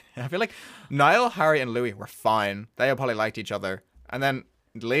 I feel like Niall, Harry and Louis were fine. They all probably liked each other. And then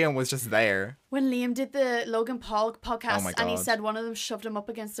Liam was just there. When Liam did the Logan Paul podcast and he said one of them shoved him up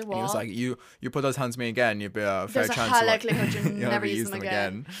against the wall. He was like, you put those hands on me again, you'd be a fair there's chance. There's a high likelihood you'll never use them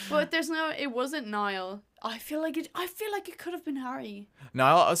again. But it wasn't Niall. I feel like it could have been Harry.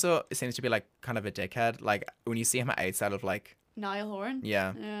 Niall also seems to be like kind of a dickhead. Like when you see him outside of like Niall Horan.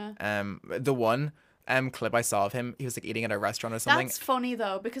 Yeah. The one clip I saw of him, he was like eating at a restaurant or something. That's funny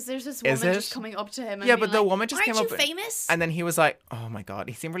though, because there's this woman just coming up to him and but the woman just came up. Aren't you famous? And then he was like, oh my God,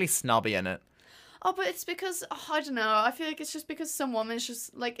 he seemed really snobby in it. Oh, but it's because, I don't know, I feel like it's just because some woman's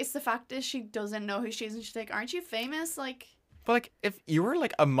just, like, it's the fact that she doesn't know who she is and she's like, aren't you famous? Like... But, like, if you were,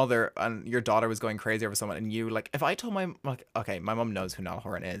 like, a mother and your daughter was going crazy over someone and you, like, if I told my mum knows who Niall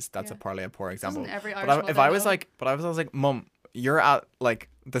Horan is. That's probably a poor example. Doesn't every Irish but I was like, Mum, you're at, like,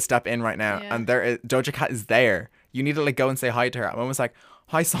 the step in right now and Doja Cat is there. You need to, like, go and say hi to her. And Mum was like,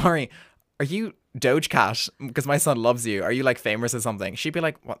 hi, sorry, are you Doja Cat? Because my son loves you. Are you, like, famous or something? She'd be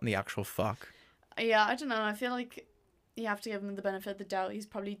like, what in the actual fuck? Yeah, I don't know. I feel like you have to give him the benefit of the doubt. He's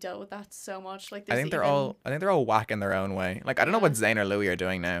probably dealt with that so much. Like, I think they're all whack in their own way. Like, I don't know what Zayn or Louis are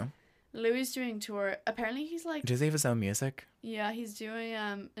doing now. Louis is doing tour. Apparently, he's like. Does he have his own music? Yeah, he's doing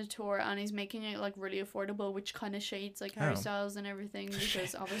a tour and he's making it like really affordable, which kind of shades like Harry Styles and everything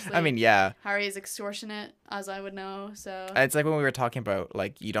because obviously. I mean, yeah. Harry is extortionate, as I would know. So. It's like when we were talking about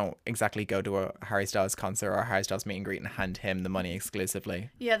like you don't exactly go to a Harry Styles concert or a Harry Styles meet and greet and hand him the money exclusively.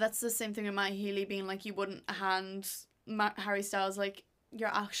 Yeah, that's the same thing with Matt Healy being like you wouldn't hand Harry Styles like your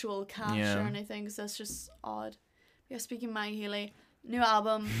actual cash or anything, because that's just odd. Yeah, speaking of Matt Healy. New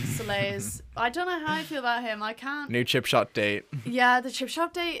album, Soleil's. I don't know how I feel about him. I can't. New chip shop date. Yeah, the chip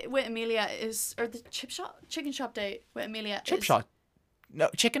shop date with Amelia is, or the chicken shop date with Amelia. Chip shop. No,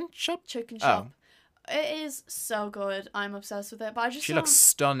 chicken shop. Chicken shop. It is so good. I'm obsessed with it. But I just. She looks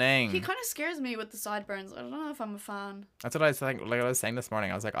stunning. He kind of scares me with the sideburns. I don't know if I'm a fan. That's what I was thinking. Like I was saying this morning,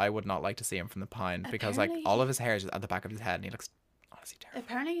 I was like, I would not like to see him from the Pine because like all of his hair is at the back of his head, and he looks.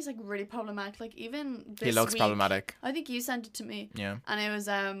 Apparently he's like really problematic. Like even this he looks week, problematic. I think you sent it to me. Yeah. And it was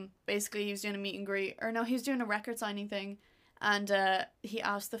basically he was doing a meet and greet, or no, he was doing a record signing thing, and he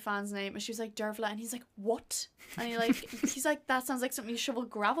asked the fan's name, and she was like Dervla, and he's like what? And he's like that sounds like something you shovel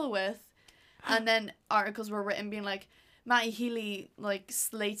gravel with, and then articles were written being like Matty Healy like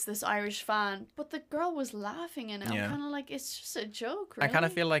slates this Irish fan, but the girl was laughing in it. I'm kind of like it's just a joke. Really. I kind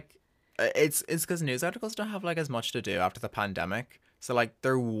of feel like it's because news articles don't have like as much to do after the pandemic. So, like,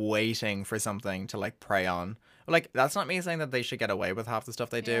 they're waiting for something to, like, prey on. Like, that's not me saying that they should get away with half the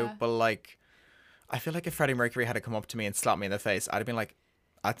stuff they do. But, like, I feel like if Freddie Mercury had to come up to me and slap me in the face, I'd have been like,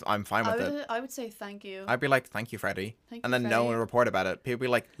 I'm fine with it. I would say thank you. I'd be like, thank you, Freddie. And then no one would report about it. People would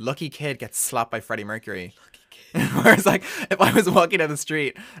be like, lucky kid gets slapped by Freddie Mercury. Lucky kid. Whereas, like, if I was walking down the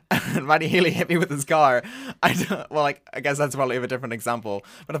street and Matty Healy hit me with his car, I guess that's probably a different example.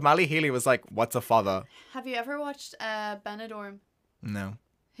 But if Matty Healy was like, what's a father? Have you ever watched Benidorm? No.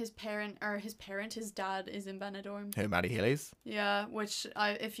 His dad is in Benidorm. Who, Matty Healy's? Yeah, which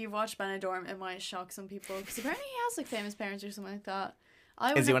if you watch Benidorm, it might shock some people because apparently he has like famous parents or something like that.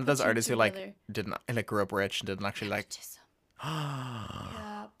 Is he one of those put two artists who like together. didn't like grew up rich and didn't actually like?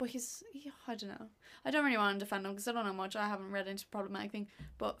 Yeah, but I don't know. I don't really want to defend him because I don't know much. I haven't read into Problematic thing.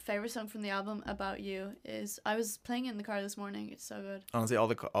 But favorite song from the album About You is I was playing it in the car this morning. It's so good. Honestly, all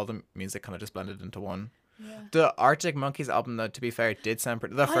the music kind of just blended into one. Yeah. The Arctic Monkeys album, though, to be fair, did sound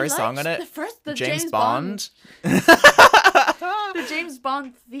pretty. The first song on it, the James Bond. The James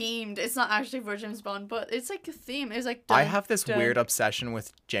Bond themed. It's not actually for James Bond, but it's like a theme. It's like I have this weird obsession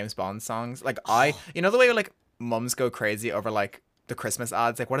with James Bond songs. Like you know the way like mums go crazy over like the Christmas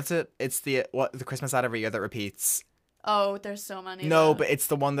ads. Like what is it? It's the Christmas ad every year that repeats. Oh, there's so many. No, but it's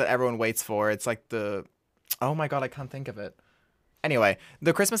the one that everyone waits for. It's like the, oh my god, I can't think of it. Anyway,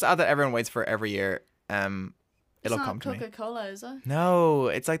 the Christmas ad that everyone waits for every year. It'll come to me. It's not Coca-Cola, is it? No,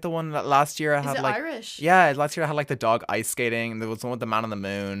 it's like the one that last year I had like. Is it Irish? Yeah, last year I had like the dog ice skating. There was one with the man on the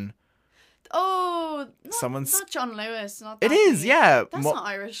moon. Oh, Someone's. not John Lewis. Not It that is, thing. yeah. That's not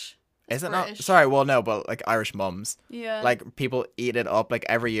Irish. Is it British. not? Sorry, well, no, but like Irish mums. Yeah. Like people eat it up like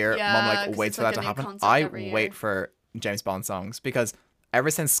every year. Yeah, Mum like 'cause waits it's for like that a to new happen. concept I every year. wait for James Bond songs because ever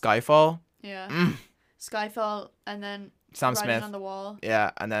since Skyfall. Yeah. Skyfall and then Sam Writing Smith on the Wall.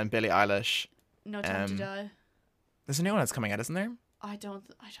 Yeah, and then Billie Eilish. No Time to Die. There's a new one that's coming out, isn't there? I don't.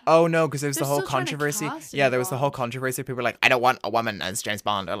 Oh no, because there was They're the whole still trying to controversy. cast Yeah, there was the whole Bond. controversy. People were like, I don't want a woman as James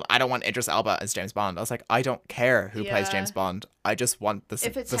Bond. Or, I don't want Idris Elba as James Bond. I was like, I don't care who plays Yeah. James Bond. I just want the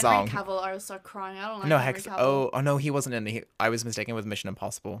If it's the Henry song. Cavill, I will start crying. I don't like No, Henry Hex. Cavill. Oh no, he wasn't in. I was mistaken with Mission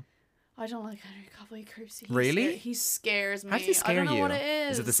Impossible. I don't like Henry Cavill. He creeps. Really? He scares me. How does he scare I don't know you? what it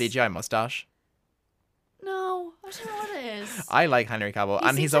is. Is it the CGI mustache? No, I don't know what it is. I like Henry Cavill, He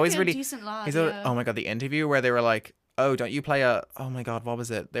and he's seems always like a really. decent lad, He's yeah. oh my god, the interview where they were like, oh, don't you play a? Oh my god, what was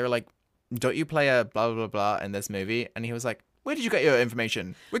it? They were like, don't you play a blah blah blah in this movie? And he was like, where did you get your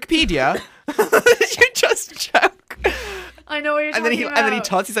information? Wikipedia. You just joke. I know what you're And then talking he about. and then he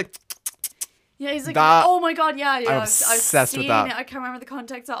talks. He's like. Yeah, he's like, That- oh my god, yeah. I'm I've obsessed with seen that. it. I can't remember the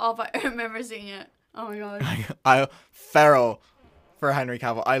context at all, but I remember seeing it. Oh my god. I feral for Henry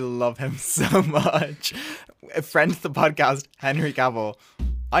Cavill. I love him so much. A friend of the podcast, Henry Cavill.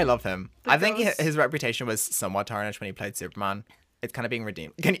 I love him. I think ghost. his reputation was somewhat tarnished when he played Superman. It's kind of being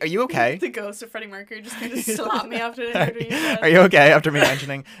redeemed. Are you okay? The ghost of Freddie Mercury just kind of slapped me after the interview. you said. Are you okay after me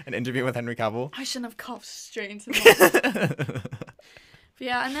mentioning an interview with Henry Cavill? I shouldn't have coughed straight into the mic. But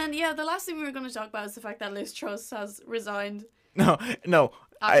yeah, and then the last thing we were going to talk about is the fact that Liz Truss has resigned. No.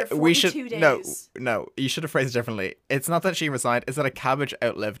 After We should 42 days. no. You should have phrased it differently. It's not that she resigned. It's that a cabbage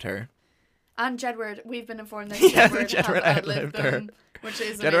outlived her. And Jedward, we've been informed that Yeah, Jedward, Jedward have outlived outlived her. them, which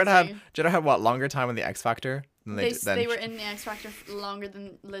is Jedward amazing. had what longer time on the X Factor than They were in the X Factor longer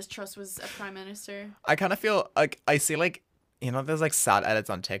than Liz Truss was a prime minister. I kind of feel like I see like there's like sad edits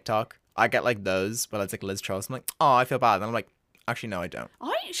on TikTok. I get like those, but it's like Liz Truss. I'm like, oh, I feel bad. And I'm like, actually, no, I don't.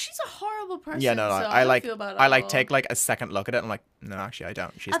 She's a horrible person. Yeah, no, so I don't like feel bad at I like all. take like a second look at it. And I'm like, no, actually, I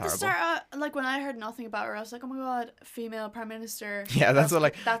don't. She's at horrible. the start, like when I heard nothing about her, I was like, oh my god, female prime minister. Yeah, that's what,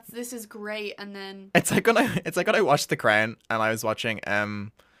 like- this is great. And then It's like when I watched The Crown and I was watching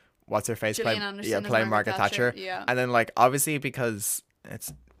what's her face Gillian Anderson as playing Margaret Thatcher. Yeah. And then like obviously because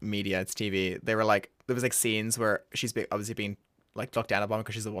it's media, it's TV, they were like there was like scenes where she's obviously being like looked down upon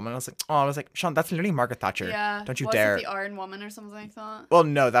because she's a woman. I was like, Sean, that's literally Margaret Thatcher. Yeah. Don't you was dare. It the Iron Woman or something like that? Well,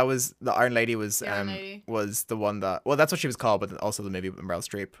 no, that was the Iron Lady was The Iron Lady. was the one that that's what she was called, but then also the movie with Meryl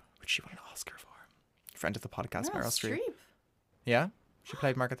Streep, which she won an Oscar for. Friend of the podcast, Meryl Streep. Yeah, she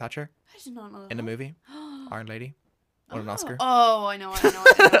played Margaret Thatcher I did not know that. in a movie. Iron Lady won an Oscar. Oh, I know it.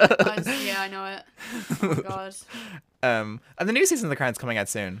 I know it. Oh my god. And the new season of The Crown's coming out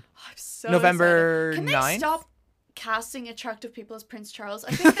soon. I'm so November excited. Can 9th? they stop casting attractive people as Prince Charles?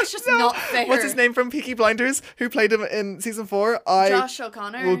 I think that's just not fair. What's his name from Peaky Blinders? Who played him in season 4? Josh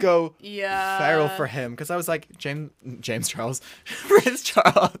O'Connor. will go Yeah. feral for him because I was like James Charles, Prince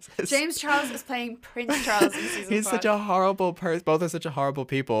Charles. James Charles is playing Prince Charles in season 5. He's such a horrible person. Both are such a horrible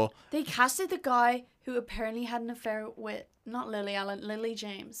people. They casted the guy who apparently had an affair with not Lily Allen, Lily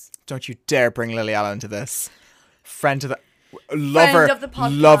James. Don't you dare bring Lily Allen to this. Friend of the lover of the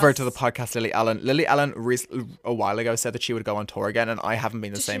podcast. lover to the podcast, Lily Allen. Lily Allen a while ago said that she would go on tour again, and I haven't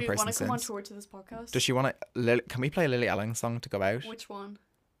been the Does same she person want to come on since. tour to this podcast? Does she want to? Can we play a Lily Allen song to go out? Which one?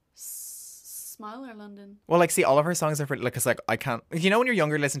 Smile or London? Well, like, see, all of her songs are for like, cause like I can't. You know, when you're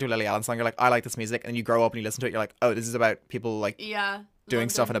younger, listen to a Lily Allen song, you're like, I like this music, and you grow up and you listen to it, you're like, oh, this is about people like Yeah. doing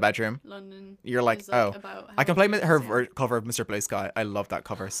stuff in a bedroom. London. You're like, is, oh, about I can how play it her is, yeah. cover of Mr. Blue Sky. I love that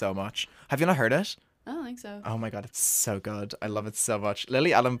cover so much. Have you not heard it? I don't think so. Oh my god, it's so good. I love it so much.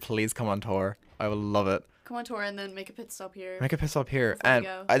 Lily Allen, please come on tour. I will love it. come on tour and then make a pit stop here. Make a pit stop here. Before we And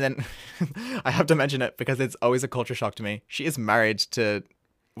go. then I have to mention it because it's always a culture shock to me. She is married to,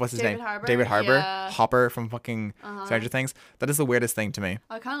 what's his David name? Harbour? David Harbour. Yeah. Hopper from fucking Stranger Things. That is the weirdest thing to me.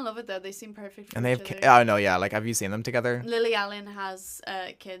 I kind of love it though. They seem perfect for And they each have, other. I know, yeah. Like, have you seen them together? Lily Allen has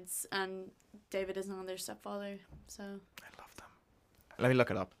kids, and David isn't on their stepfather. So I love them. Let me look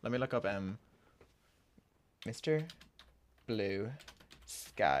it up. Let me look up Mr. Blue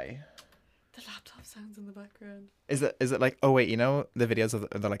Sky. the laptop sounds in the background. Is it like, oh wait, you know the videos of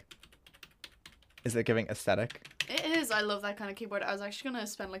they're like, is it giving aesthetic? It is. I love that kind of keyboard. I was actually gonna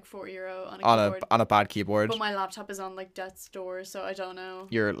spend like €4 on a On keyboard. a bad keyboard. But my laptop is on like death's door, so I don't know.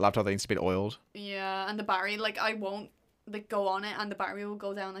 Your laptop that needs to be oiled. Yeah, and the battery, like I won't like go on it, and the battery will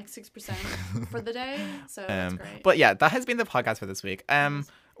go down like 6% for the day. So that's great. But yeah, that has been the podcast for this week.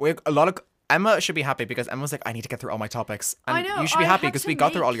 We a lot of Emma should be happy because Emma was like, I need to get through all my topics. And I know, you should be I happy had because to we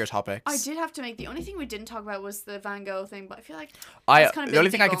got through all make- your topics. I did have to make the only thing we didn't talk about was the Van Gogh thing, but I feel like The that's kind of only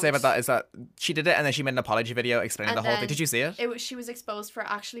been thing I can say about debunked. that is that she did it and then she made an apology video explaining And the whole thing. then Did you see it? She was exposed for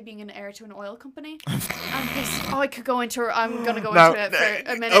actually being an heir to an oil company. And this, I could go into her. I'm gonna go into it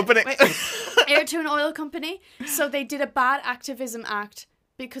for a minute. Open it. Wait. Heir to an oil company. So they did a bad activism act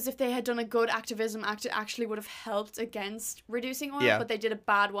because if they had done a good activism act, it actually would have helped against reducing oil. Yeah. But they did a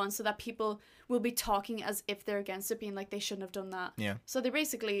bad one, so that people will be talking as if they're against it, being like they shouldn't have done that. Yeah. So they're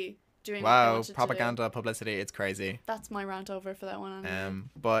basically doing what they Wow, wanted to do. propaganda, publicity, it's crazy. That's my rant over for that one. Anyway.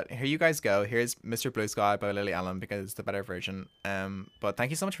 But here you guys go. Here's Mr. Blue Sky by Lily Allen because it's the better version. But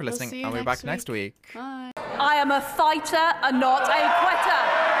thank you so much for listening, see you and we're next back next week. Bye. I am a fighter and not a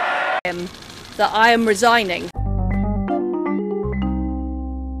quitter. That I am resigning.